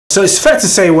So it's fair to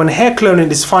say when hair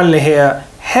cloning is finally here,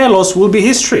 hair loss will be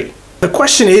history. The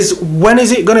question is, when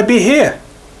is it going to be here?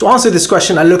 To answer this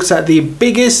question, I looked at the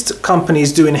biggest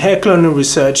companies doing hair cloning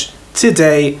research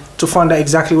today to find out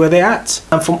exactly where they're at.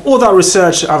 And from all that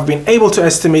research, I've been able to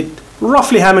estimate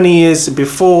roughly how many years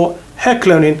before hair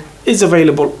cloning is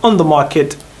available on the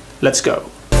market. Let's go.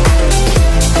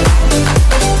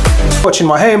 Watching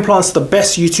My Hair Implants, the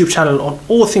best YouTube channel on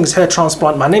all things hair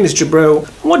transplant. My name is Jibril.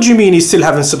 What do you mean you still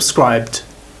haven't subscribed?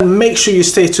 And make sure you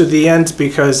stay to the end,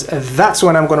 because that's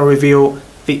when I'm going to reveal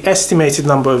the estimated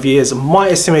number of years, my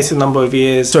estimated number of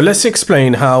years. So let's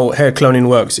explain how hair cloning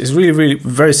works. It's really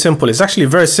very simple. It's actually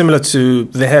very similar to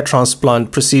the hair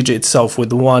transplant procedure itself,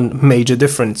 with one major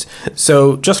difference.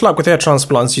 So just like with hair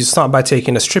transplants, you start by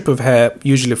taking a strip of hair,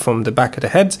 usually from the back of the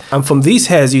head, and from these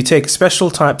hairs you take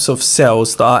special types of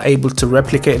cells that are able to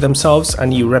replicate themselves,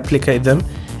 and you replicate them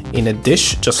in a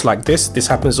dish just like this. This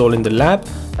happens all in the lab,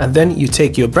 and then you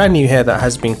take your brand new hair that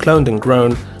has been cloned and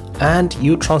grown, and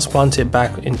you transplant it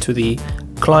back into the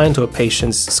client or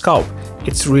patient's scalp.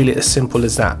 It's really as simple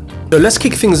as that. So let's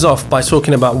kick things off by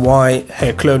talking about why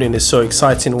hair cloning is so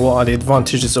exciting. What are the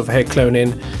advantages of hair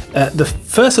cloning? The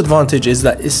first advantage is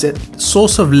that it's a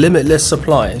source of limitless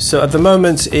supply. So at the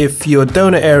moment, if your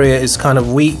donor area is kind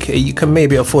of weak, you can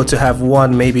maybe afford to have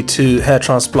one, maybe two hair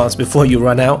transplants before you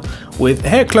run out. With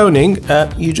hair cloning,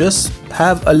 you just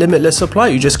have a limitless supply.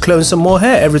 You just clone some more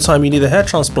hair every time you need a hair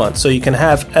transplant. So you can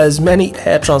have as many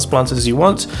hair transplants as you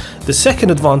want. The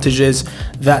second advantage is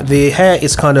that the hair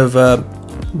is kind of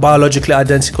biologically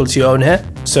identical to your own hair,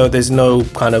 so there's no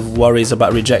kind of worries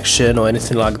about rejection or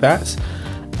anything like that,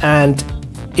 and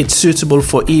it's suitable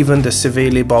for even the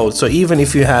severely bald. So even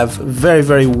if you have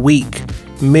very weak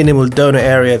minimal donor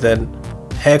area, then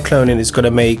hair cloning is going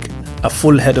to make a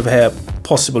full head of hair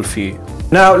possible for you.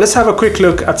 Now let's have a quick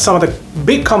look at some of the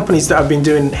big companies that have been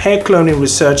doing hair cloning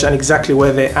research and exactly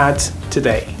where they're at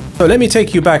today. So let me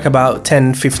take you back about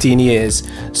 10-15 years.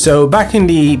 So back in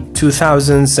the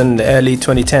 2000s and early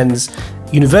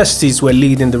 2010s, universities were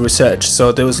leading the research.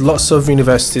 So there was lots of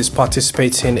universities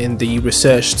participating in the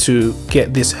research to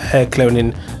get this hair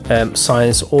cloning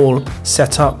science all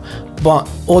set up. But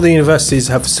all the universities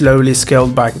have slowly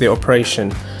scaled back their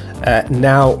operation.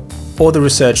 Now all the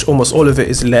research, almost all of it,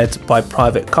 is led by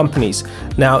private companies.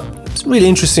 Now it's a really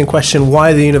interesting question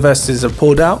why the universities have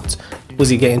pulled out. Was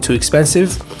it getting too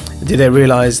expensive? Did they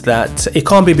realize that it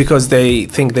can't be because they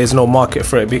think there's no market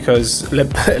for it? Because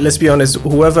let's be honest,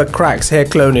 whoever cracks hair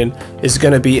cloning is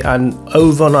going to be an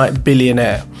overnight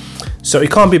billionaire. So it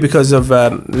can't be because of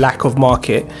lack of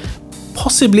market.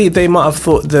 Possibly they might have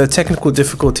thought the technical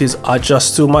difficulties are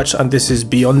just too much and this is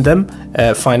beyond them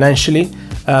financially.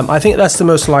 I think that's the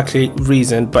most likely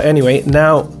reason. But anyway,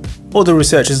 now all the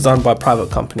research is done by private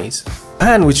companies.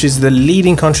 Japan, which is the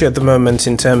leading country at the moment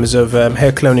in terms of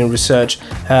hair cloning research,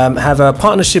 have a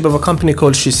partnership of a company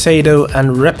called Shiseido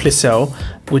and Replicell,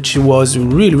 which was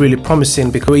really promising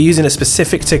because we're using a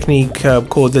specific technique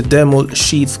called the dermal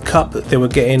sheath cup. They were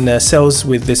getting cells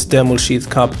with this dermal sheath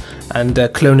cup and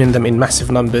cloning them in massive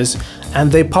numbers,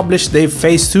 and they published their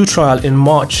phase 2 trial in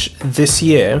March this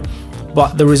year,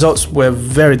 but the results were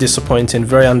very disappointing,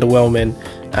 very underwhelming,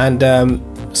 and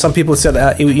some people said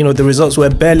that the results were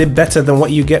barely better than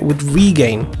what you get with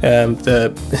Rogaine,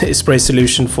 the spray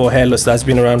solution for hair loss that's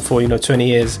been around for 20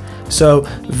 years. So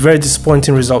very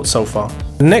disappointing results so far.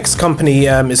 The next company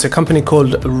is a company called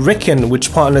Riken,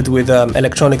 which partnered with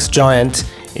electronics giant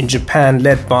in Japan,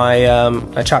 led by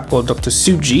a chap called Dr.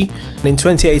 Tsuji. And in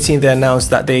 2018 they announced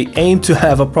that they aim to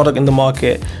have a product in the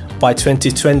market by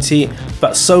 2020,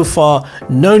 but so far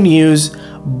no news.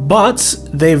 But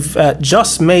they've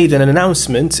just made an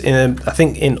announcement I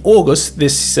think in August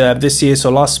this year,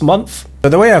 so last month. So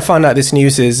the way I found out this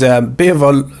news is a bit of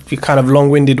a kind of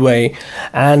long-winded way,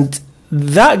 and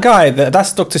that guy,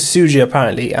 that's Dr. Tsuji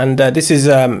apparently, and this is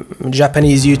a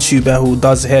Japanese YouTuber who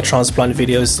does hair transplant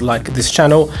videos like this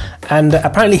channel, and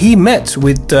apparently he met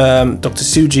with Dr.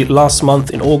 Tsuji last month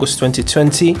in August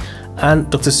 2020, and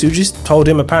Dr. Tsuji told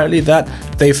him apparently that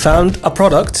they found a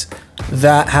product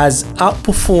that has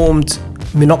outperformed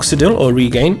minoxidil or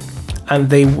Rogaine, and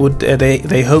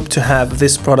they hope to have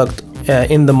this product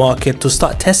in the market, to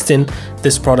start testing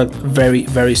this product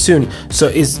very soon. So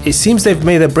it seems they've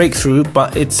made a breakthrough,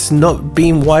 but it's not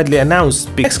being widely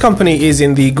announced. The next company is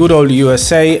in the good old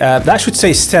USA. That should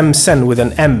say StemCen with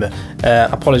an M.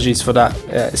 Apologies for that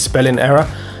spelling error.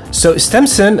 So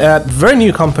StemCen, very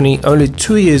new company, only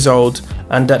 2 years old,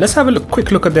 and let's have a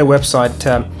quick look at their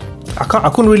website. I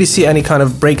couldn't really see any kind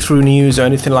of breakthrough news or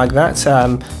anything like that.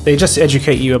 They just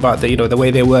educate you about the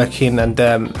way they're working, and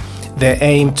their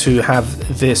aim to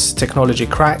have this technology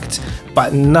cracked,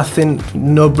 but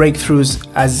no breakthroughs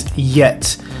as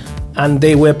yet. And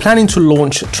they were planning to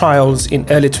launch trials in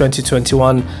early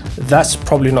 2021. That's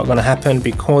probably not going to happen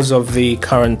because of the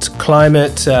current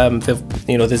climate.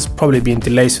 There's probably been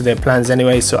delays to their plans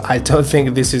anyway, so I don't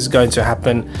think this is going to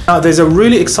happen. Now, there's a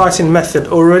really exciting method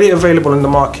already available in the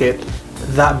market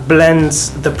that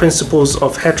blends the principles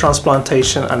of hair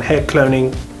transplantation and hair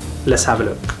cloning. Let's have a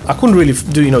look. I couldn't really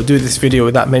do this video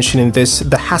without mentioning this,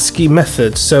 the Hasky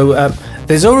method. So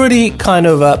there's already kind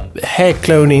of a hair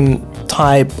cloning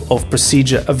type of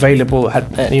procedure available,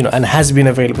 and has been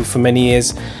available for many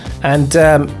years, and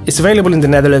it's available in the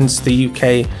Netherlands, the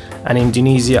UK, and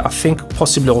Indonesia, I think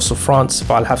possibly also France,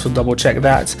 but I'll have to double check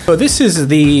that. So this is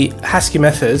the Hasky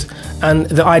method, and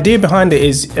the idea behind it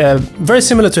is very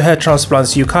similar to hair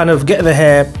transplants. You kind of get the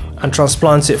hair and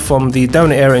transplant it from the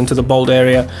donor area into the bald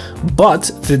area, but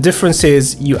the difference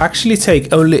is you actually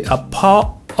take only a part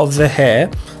of the hair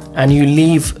and you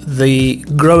leave the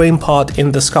growing part in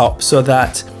the scalp, so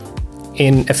that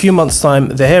in a few months time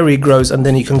the hair regrows and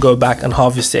then you can go back and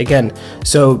harvest it again.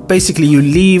 So basically you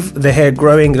leave the hair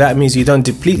growing. That means you don't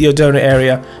deplete your donor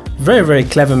area. Very, very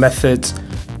clever method.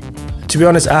 To be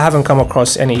honest, I haven't come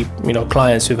across any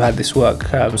clients who've had this work,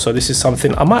 so this is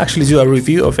something I might actually do a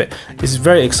review of it. It's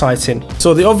very exciting.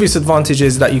 So the obvious advantage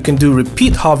is that you can do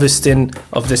repeat harvesting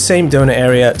of the same donor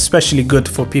area, especially good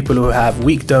for people who have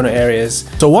weak donor areas.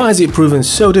 So why is it proven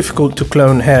so difficult to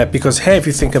clone hair? Because hair, if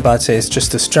you think about it, is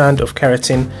just a strand of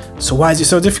keratin. So why is it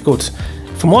so difficult?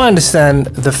 From what I understand,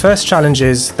 the first challenge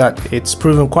is that it's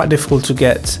proven quite difficult to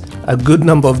get a good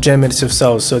number of germinative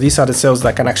cells. So these are the cells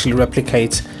that can actually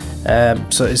replicate.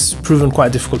 So it's proven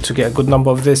quite difficult to get a good number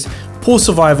of this. Poor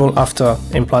survival after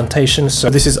implantation.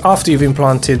 So this is after you've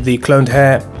implanted the cloned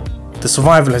hair. The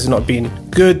survival has not been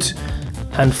good.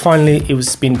 And finally, it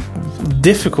was been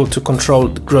difficult to control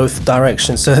the growth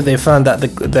direction. So they found that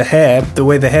the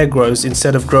way the hair grows,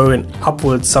 instead of growing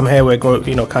upwards, some hair were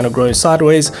kind of growing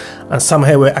sideways, and some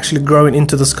hair were actually growing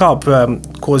into the scalp,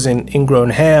 causing ingrown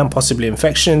hair and possibly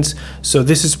infections. So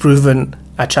this has proven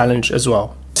a challenge as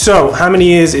well. So how many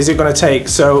years is it going to take?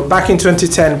 So back in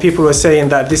 2010, people were saying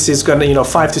that this is going to,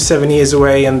 5 to 7 years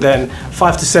away, and then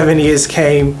 5 to 7 years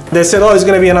came. They said, oh, it's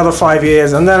going to be another 5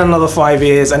 years, and then another 5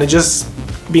 years, and it just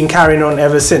been carrying on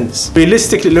ever since.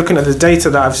 Realistically, looking at the data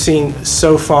that I've seen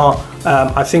so far,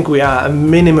 I think we are a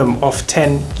minimum of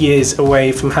 10 years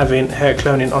away from having hair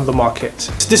cloning on the market.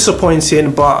 It's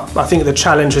disappointing, but I think the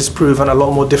challenge has proven a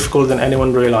lot more difficult than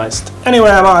anyone realized. Anyway,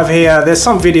 I'm out of here. There's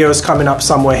some videos coming up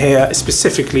somewhere here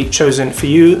specifically chosen for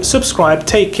you. Subscribe,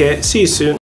 take care, see you soon.